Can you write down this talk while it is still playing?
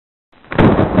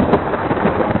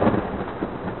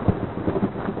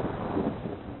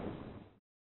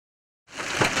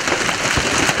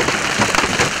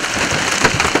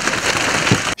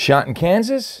Shot in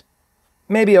Kansas?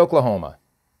 Maybe Oklahoma.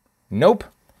 Nope.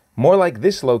 More like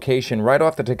this location right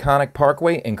off the Taconic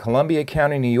Parkway in Columbia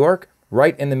County, New York,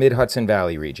 right in the mid-Hudson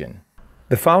Valley region.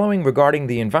 The following regarding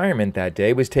the environment that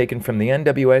day was taken from the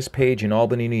NWS page in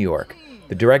Albany, New York.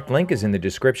 The direct link is in the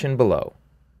description below.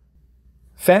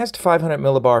 Fast 500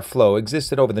 millibar flow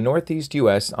existed over the northeast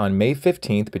U.S. on May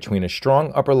 15th between a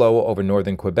strong upper low over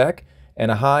northern Quebec and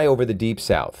a high over the deep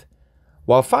south.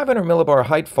 While 500 millibar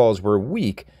height falls were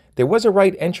weak, there was a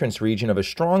right entrance region of a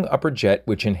strong upper jet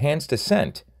which enhanced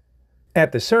ascent.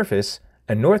 At the surface,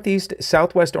 a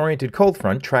northeast-southwest oriented cold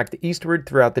front tracked eastward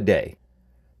throughout the day.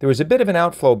 There was a bit of an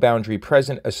outflow boundary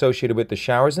present associated with the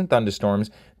showers and thunderstorms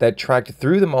that tracked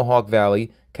through the Mohawk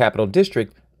Valley, Capital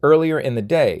District, earlier in the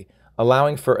day,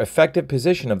 allowing for effective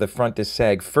position of the front to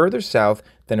sag further south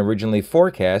than originally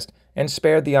forecast and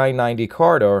spared the I-90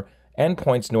 corridor and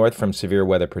points north from severe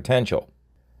weather potential.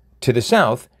 To the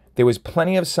south, there was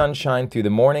plenty of sunshine through the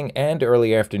morning and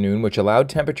early afternoon, which allowed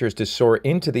temperatures to soar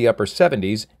into the upper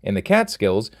 70s in the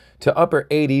Catskills to upper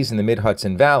 80s in the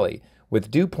mid-Hudson Valley, with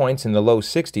dew points in the low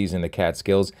 60s in the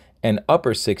Catskills and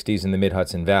upper 60s in the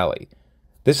mid-Hudson Valley.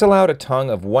 This allowed a tongue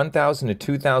of 1,000 to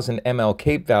 2,000 ml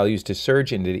Cape values to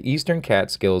surge into the eastern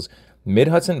Catskills,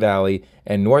 mid-Hudson Valley,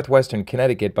 and northwestern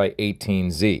Connecticut by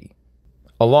 18Z.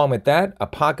 Along with that, a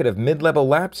pocket of mid-level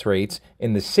lapse rates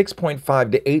in the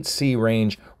 6.5 to 8C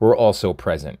range were also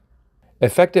present.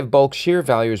 Effective bulk shear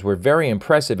values were very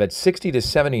impressive at 60 to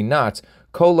 70 knots,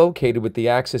 co-located with the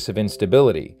axis of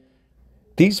instability.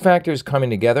 These factors coming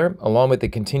together, along with the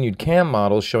continued CAM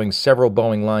models showing several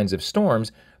Boeing lines of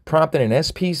storms, prompted an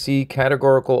SPC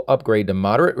categorical upgrade to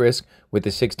moderate risk with the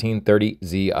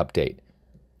 1630Z update.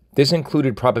 This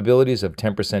included probabilities of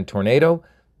 10% tornado,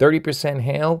 30%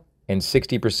 hail, and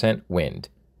 60% wind.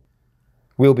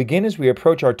 We'll begin as we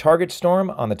approach our target storm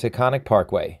on the Taconic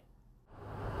Parkway.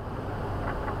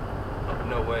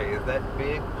 No way, is that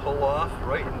big pull-off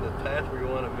right in the path where you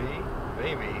want to be?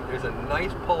 Maybe. There's a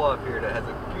nice pull-off here that has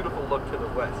a beautiful look to the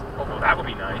west. Oh, well, that would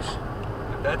be nice.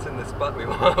 If that's in the spot we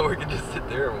want, we can just sit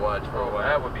there and watch for a while.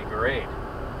 That would be great.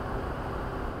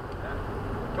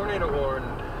 Tornado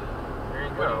warned. There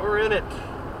you go. We're in it.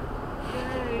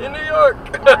 Yay. In New York.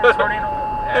 Tornado.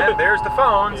 And there's the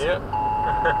phones. Yep.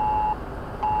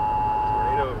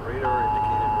 Tornado radar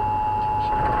indicated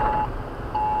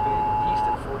east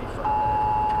at 45.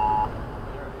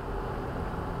 Alright.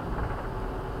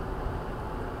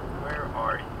 Where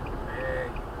are you? There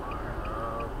you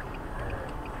are. Okay.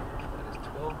 That is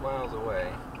 12 miles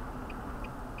away.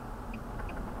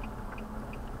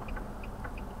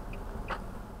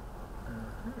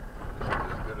 This is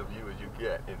as good a view as you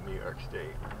get in New York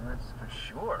State. That's for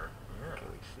sure. Yeah.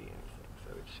 Can we see anything? So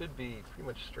it should be pretty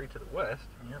much straight to the west.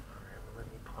 Yep. Alright, well, let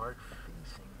me park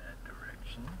facing that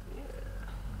direction.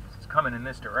 Yeah. It's coming in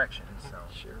this direction, so.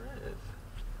 It sure is.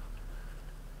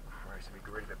 Christ, it'll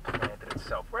be ready to plant it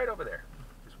itself. Right over there.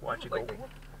 Just watch it go.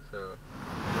 So.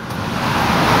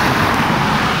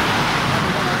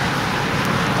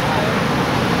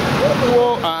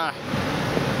 Whoa,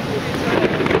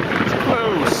 it's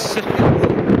close. A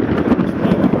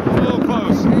little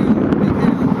close.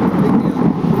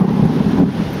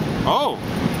 Oh.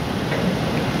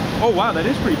 Oh wow, that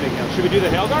is pretty big now. Should we do the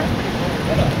hail guard?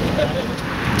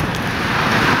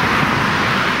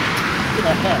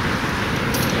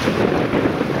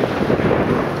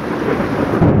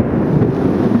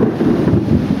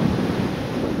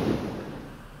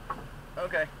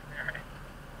 Okay.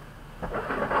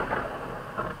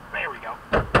 There we go.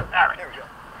 Alright, there we go.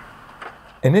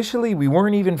 Initially, we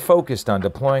weren't even focused on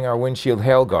deploying our windshield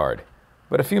hail guard,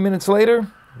 but a few minutes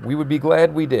later, we would be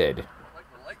glad we did.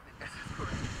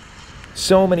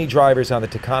 So many drivers on the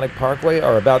Taconic Parkway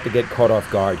are about to get caught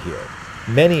off guard here.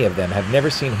 Many of them have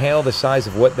never seen hail the size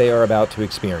of what they are about to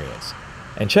experience.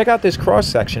 And check out this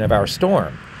cross-section of our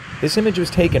storm. This image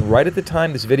was taken right at the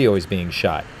time this video is being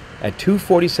shot, at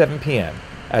 2:47 p.m.,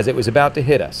 as it was about to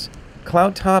hit us.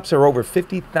 Cloud tops are over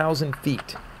 50,000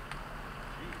 feet.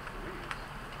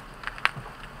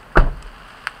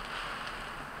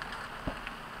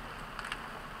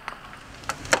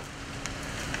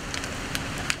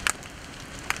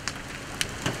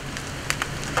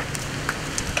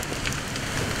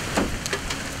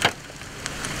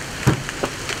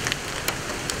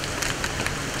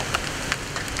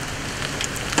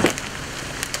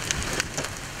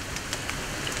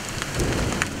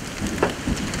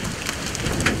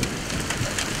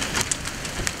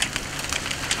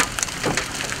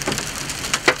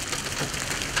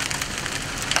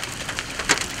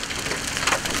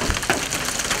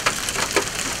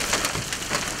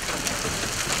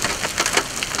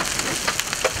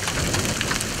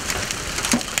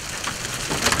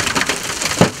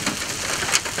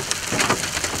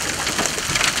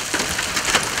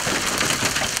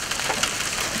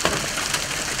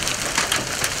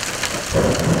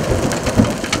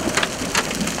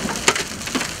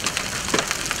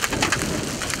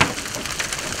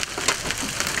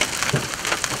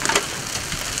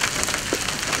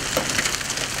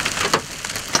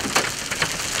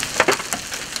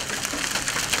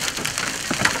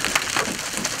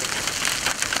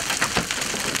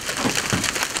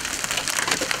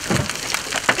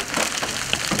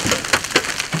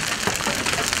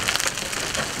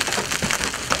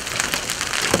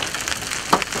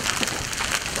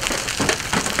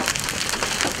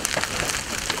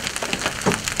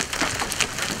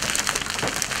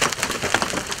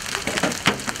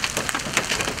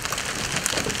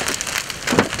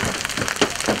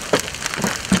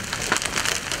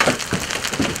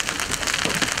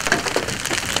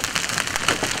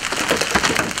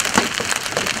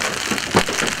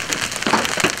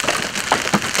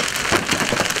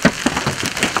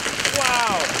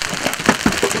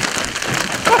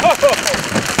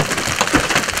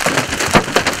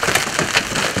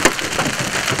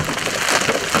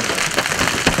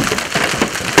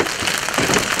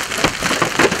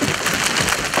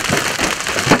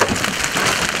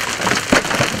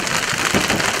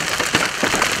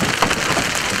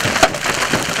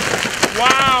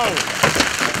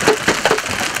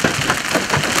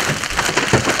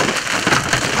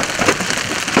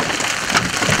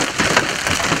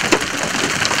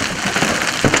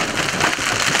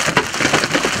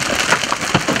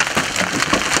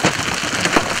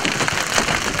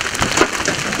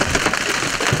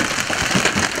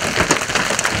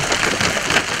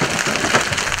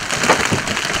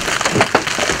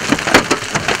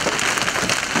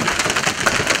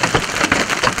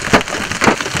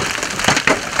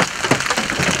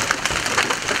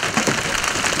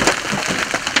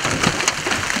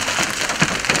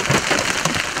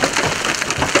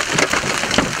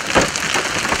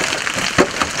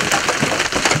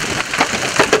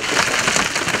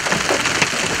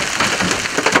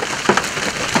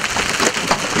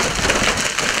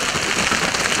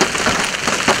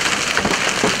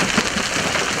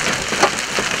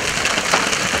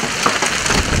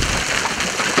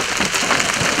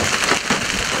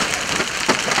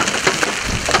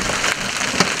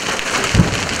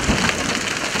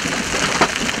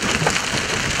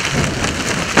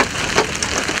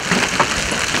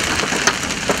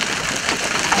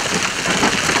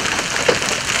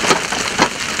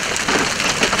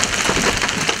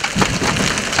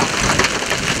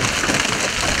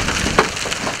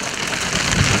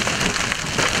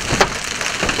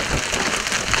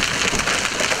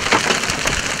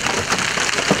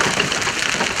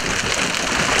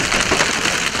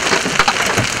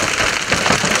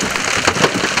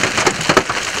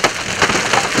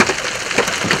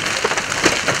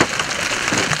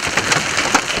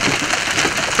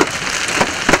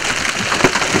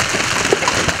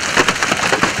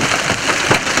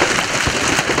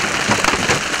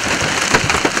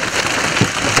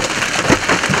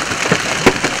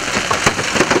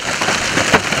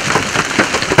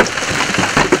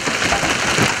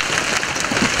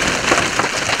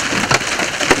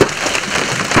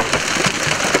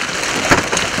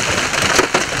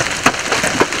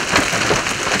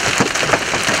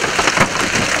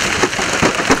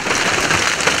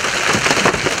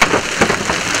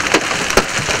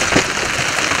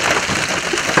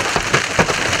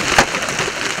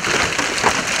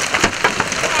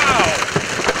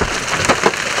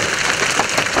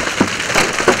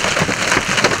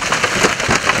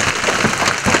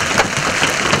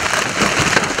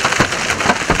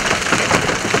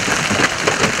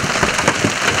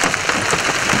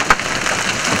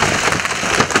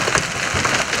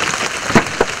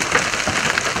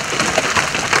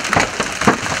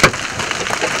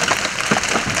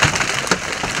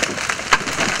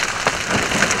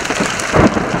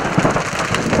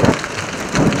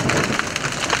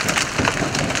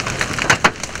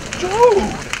 Dude!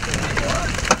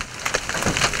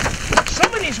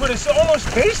 Some of these were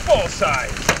almost baseball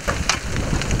size.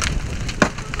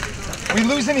 We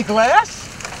lose any glass?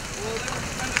 Well, they were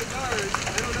kind of the guards. I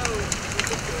don't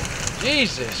know.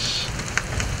 Jesus.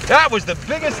 That was the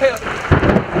biggest hail.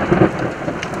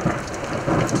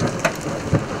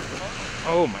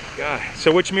 Oh my God.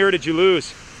 So which mirror did you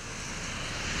lose?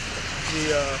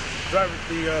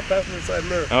 The passenger side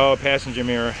mirror. Oh, passenger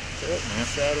mirror. Yep,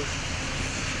 shadow.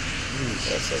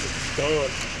 That's like it's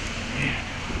gone.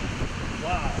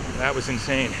 Wow. That was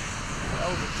insane. That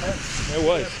was intense. It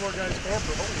was. That poor guy's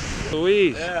camper. Holy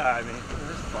Louise. yeah, I mean,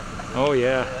 this fucking. Oh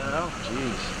yeah. Yeah.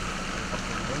 Jeez.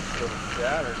 Fucking windshield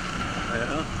shattered.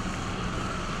 Yeah.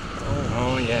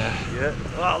 Oh yeah. Yeah.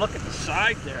 Wow, look at the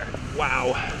side there. Wow.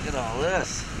 Look at all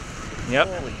this. Yep.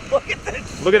 Holy, look at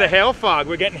this. Look at the hail fog.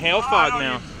 We're getting hail fog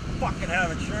now. You fucking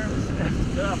have insurance.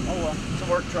 Oh well, it's a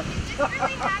work truck.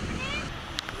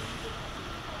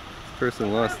 This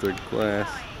person lost their glass.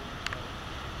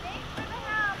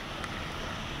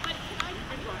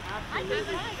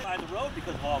 By the road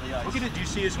because of all the ice. Look at it. Do you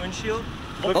see his windshield?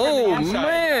 Oh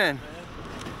man!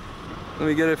 Let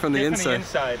me get it from the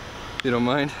inside. You don't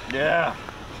mind? Yeah.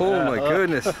 Oh my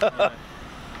goodness.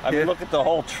 I mean, look at the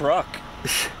whole truck.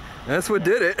 That's what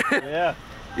did it. Yeah.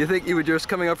 You think you were just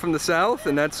coming up from the south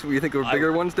and that's what you think were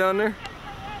bigger ones down there?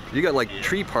 You got like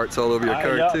tree parts all over your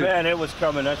car yeah, too. Man, it was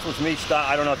coming. That was me. Stop.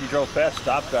 I don't know if you drove fast.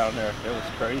 Stop down there. It was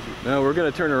crazy. No, we're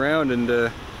gonna turn around and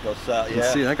Go south.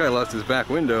 Yeah. see. That guy lost his back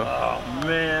window. Oh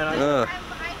man.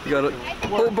 You got a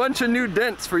whole bunch of new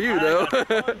dents for you though.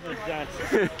 That's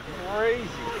crazy.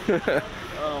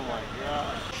 Oh my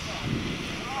god.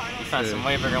 You found some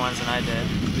way bigger ones than I did.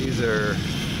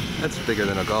 That's bigger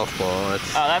than a golf ball.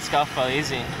 That's golf ball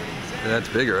easy. That's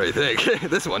bigger, I think.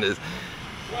 This one is.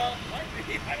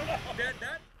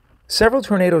 Several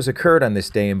tornadoes occurred on this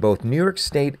day in both New York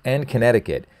State and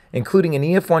Connecticut, including an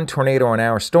EF1 tornado on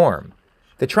our storm.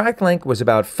 The track length was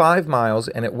about 5 miles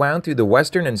and it wound through the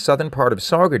western and southern part of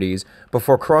Saugerties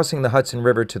before crossing the Hudson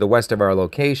River to the west of our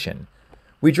location.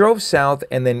 We drove south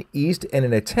and then east in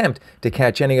an attempt to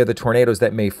catch any of the tornadoes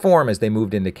that may form as they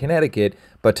moved into Connecticut,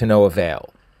 but to no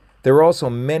avail. There were also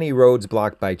many roads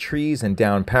blocked by trees and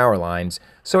downed power lines,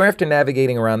 so after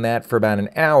navigating around that for about an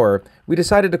hour, we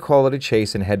decided to call it a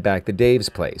chase and head back to Dave's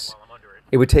place.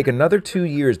 It would take another 2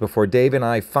 years before Dave and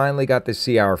I finally got to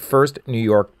see our first New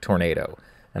York tornado,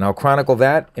 and I'll chronicle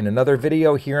that in another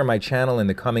video here on my channel in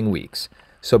the coming weeks,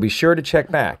 so be sure to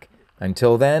check back.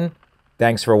 Until then,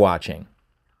 thanks for watching.